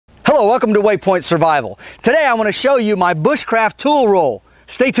Hello, welcome to Waypoint Survival. Today I want to show you my Bushcraft Tool Roll.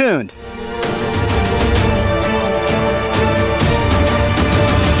 Stay tuned.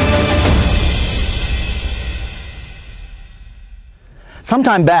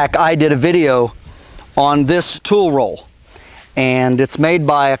 Sometime back I did a video on this tool roll, and it's made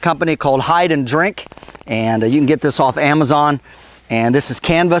by a company called Hide and Drink, and you can get this off Amazon. And this is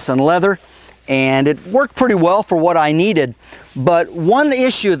canvas and leather, and it worked pretty well for what I needed. But one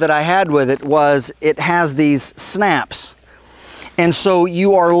issue that I had with it was it has these snaps, and so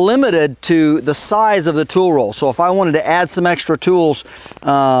you are limited to the size of the tool roll. So if I wanted to add some extra tools,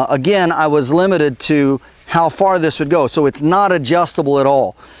 again, I was limited to how far this would go. So it's not adjustable at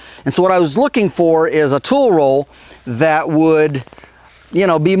all. And so what I was looking for is a tool roll that would, you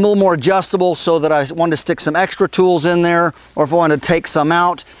know, be a little more adjustable, so that I wanted to stick some extra tools in there, or if I wanted to take some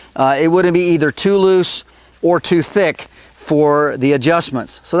out, it wouldn't be either too loose or too thick for the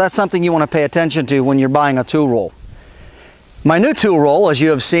adjustments. So that's something you want to pay attention to when you're buying a tool roll. My new tool roll, as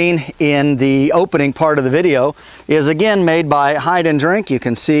you have seen in the opening part of the video, is again made by Hide and Drink. You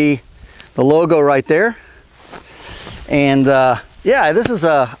can see the logo right there. And yeah, this is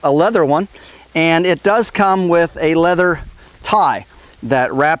a leather one, and it does come with a leather tie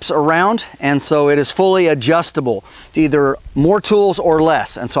that wraps around, and so it is fully adjustable to either more tools or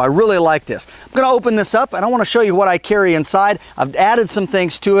less. And so I really like this. I'm going to open this up and I want to show you what I carry inside. I've added some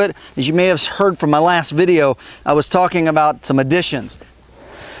things to it. As you may have heard from my last video, I was talking about some additions.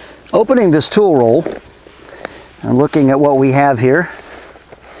 Opening this tool roll and looking at what we have here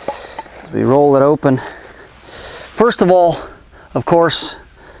as we roll it open. First of all, of course,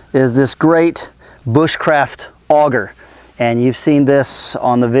 is this great Bushcraft auger. And you've seen this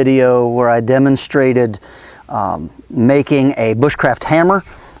on the video where I demonstrated making a Bushcraft hammer.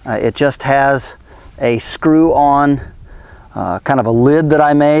 It just has a screw-on kind of a lid that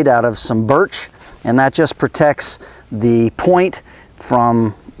I made out of some birch, and that just protects the point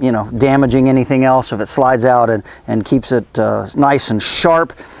from, you know, damaging anything else if it slides out, and keeps it nice and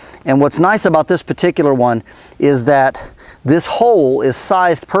sharp. And what's nice about this particular one is that this hole is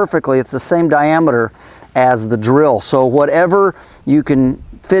sized perfectly. It's the same diameter as the drill. So whatever you can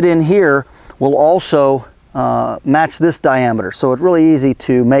fit in here will also match this diameter. So it's really easy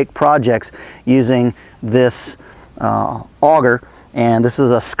to make projects using this auger. And this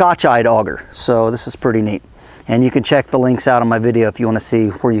is a Scotch-eyed auger. So this is pretty neat. And you can check the links out on my video if you want to see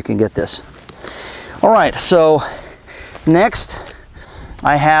where you can get this. All right, so next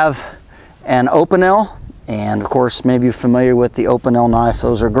I have an Opinel, and of course many of you are familiar with the Opinel knife.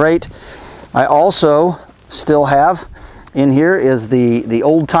 Those are great. I also still have in here is the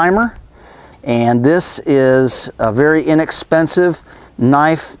old timer, and this is a very inexpensive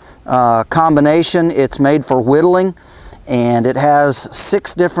knife combination. It's made for whittling, and it has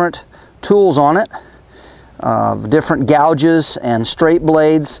 6 different tools on it, different gouges and straight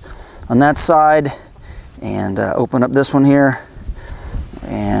blades on that side. And open up this one here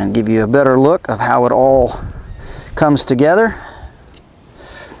and give you a better look of how it all comes together.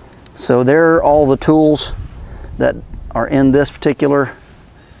 So there are all the tools that are in this particular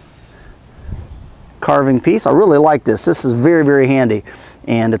carving piece. I really like this. This is very, very handy,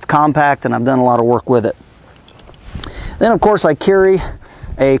 and it's compact, and I've done a lot of work with it. Then of course I carry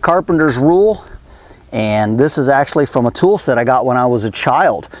a carpenter's rule, and this is actually from a tool set I got when I was a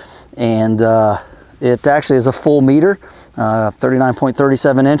child, and it actually is a full meter,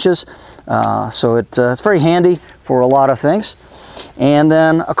 39.37 inches. So it's very handy for a lot of things. And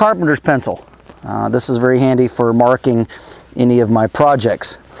then a carpenter's pencil. This is very handy for marking any of my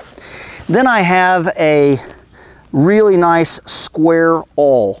projects. Then I have a really nice square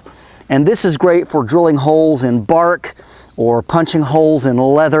awl. And this is great for drilling holes in bark or punching holes in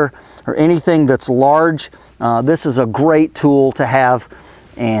leather or anything that's large. This is a great tool to have,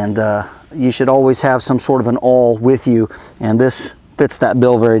 and you should always have some sort of an awl with you, and this fits that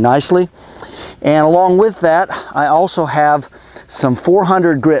bill very nicely. And along with that, I also have some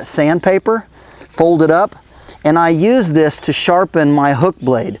 400 grit sandpaper folded up, and I use this to sharpen my hook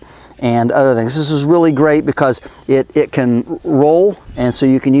blade and other things. This is really great because it can roll, and so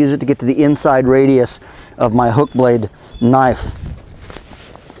you can use it to get to the inside radius of my hook blade knife.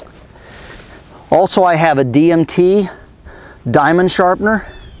 Also, I have a DMT diamond sharpener,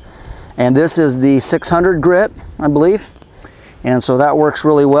 and this is the 600 grit, I believe, and so that works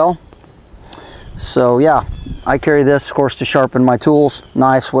really well. So yeah, I carry this, of course, to sharpen my tools,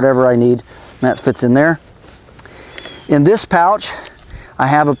 knives, whatever I need, and that fits in there. In this pouch, I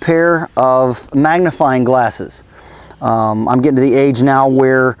have a pair of magnifying glasses. I'm getting to the age now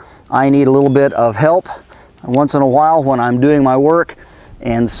where I need a little bit of help once in a while when I'm doing my work,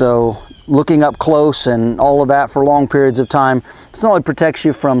 And so looking up close and all of that for long periods of time, this not only protects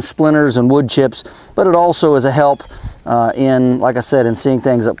you from splinters and wood chips, but it also is a help in, like I said, in seeing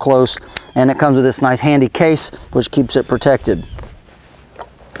things up close. And it comes with this nice handy case which keeps it protected.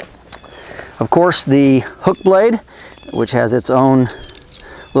 Of course, the hook blade, which has its own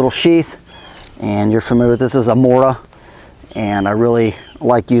little sheath, and you're familiar with this, is a Mora, and I really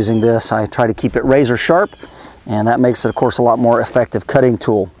like using this. I try to keep it razor sharp, and that makes it, of course, a lot more effective cutting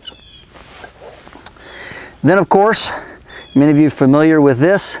tool. Then, of course, many of you are familiar with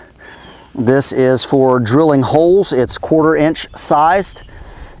this. This is for drilling holes. It's 1/4 inch sized,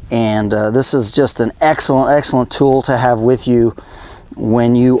 and this is just an excellent tool to have with you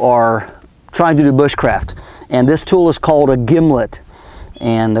when you are trying to do bushcraft. And this tool is called a gimlet,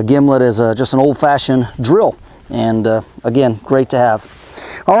 and a gimlet is just an old-fashioned drill, and again, great to have.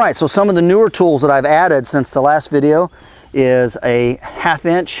 All right, so some of the newer tools that I've added since the last video is a 1/2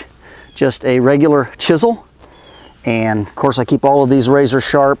 inch, just a regular chisel, and of course I keep all of these razor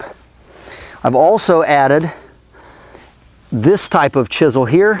sharp. I've also added this type of chisel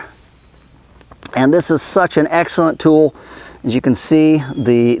here, and this is such an excellent tool. As you can see,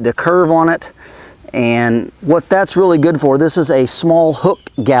 the curve on it, and what that's really good for, this is a small hook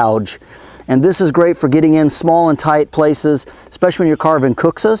gouge, and this is great for getting in small and tight places, especially when you're carving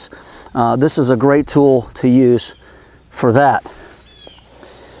kuxas. This is a great tool to use for that.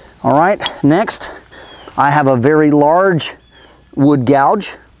 All right, next I have a very large wood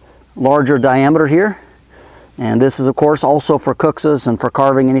gouge, larger diameter here, and this is of course also for kuxas and for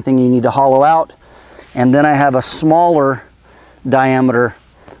carving anything you need to hollow out. And then I have a smaller diameter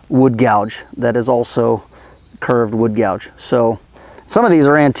wood gouge that is also curved wood gouge. So some of these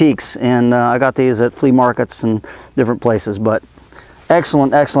are antiques, and I got these at flea markets and different places, but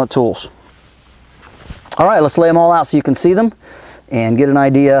excellent tools. All right, let's lay them all out so you can see them and get an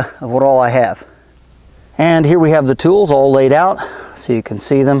idea of what all I have. And here we have the tools all laid out so you can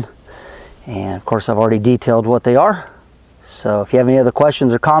see them, and of course I've already detailed what they are. So if you have any other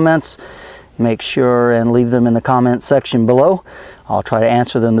questions or comments, make sure and leave them in the comment section below. I'll try to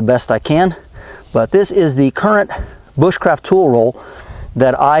answer them the best I can. But this is the current Bushcraft tool roll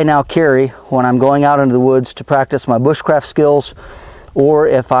that I now carry when I'm going out into the woods to practice my bushcraft skills, or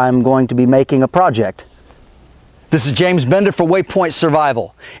if I'm going to be making a project. This is James Bender for Waypoint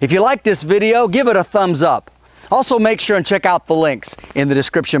Survival. If you like this video, give it a thumbs up. Also make sure and check out the links in the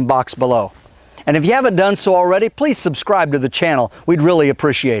description box below. And if you haven't done so already, please subscribe to the channel. We'd really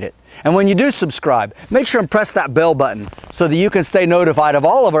appreciate it. And when you do subscribe, make sure and press that bell button so that you can stay notified of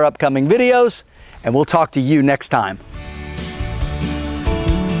all of our upcoming videos, and we'll talk to you next time.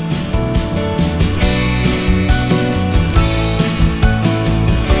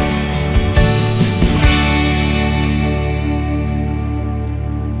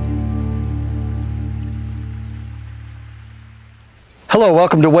 Hello,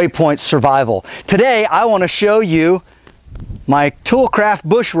 welcome to Waypoint Survival. Today I want to show you my Toolcraft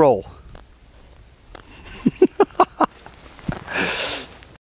bush roll.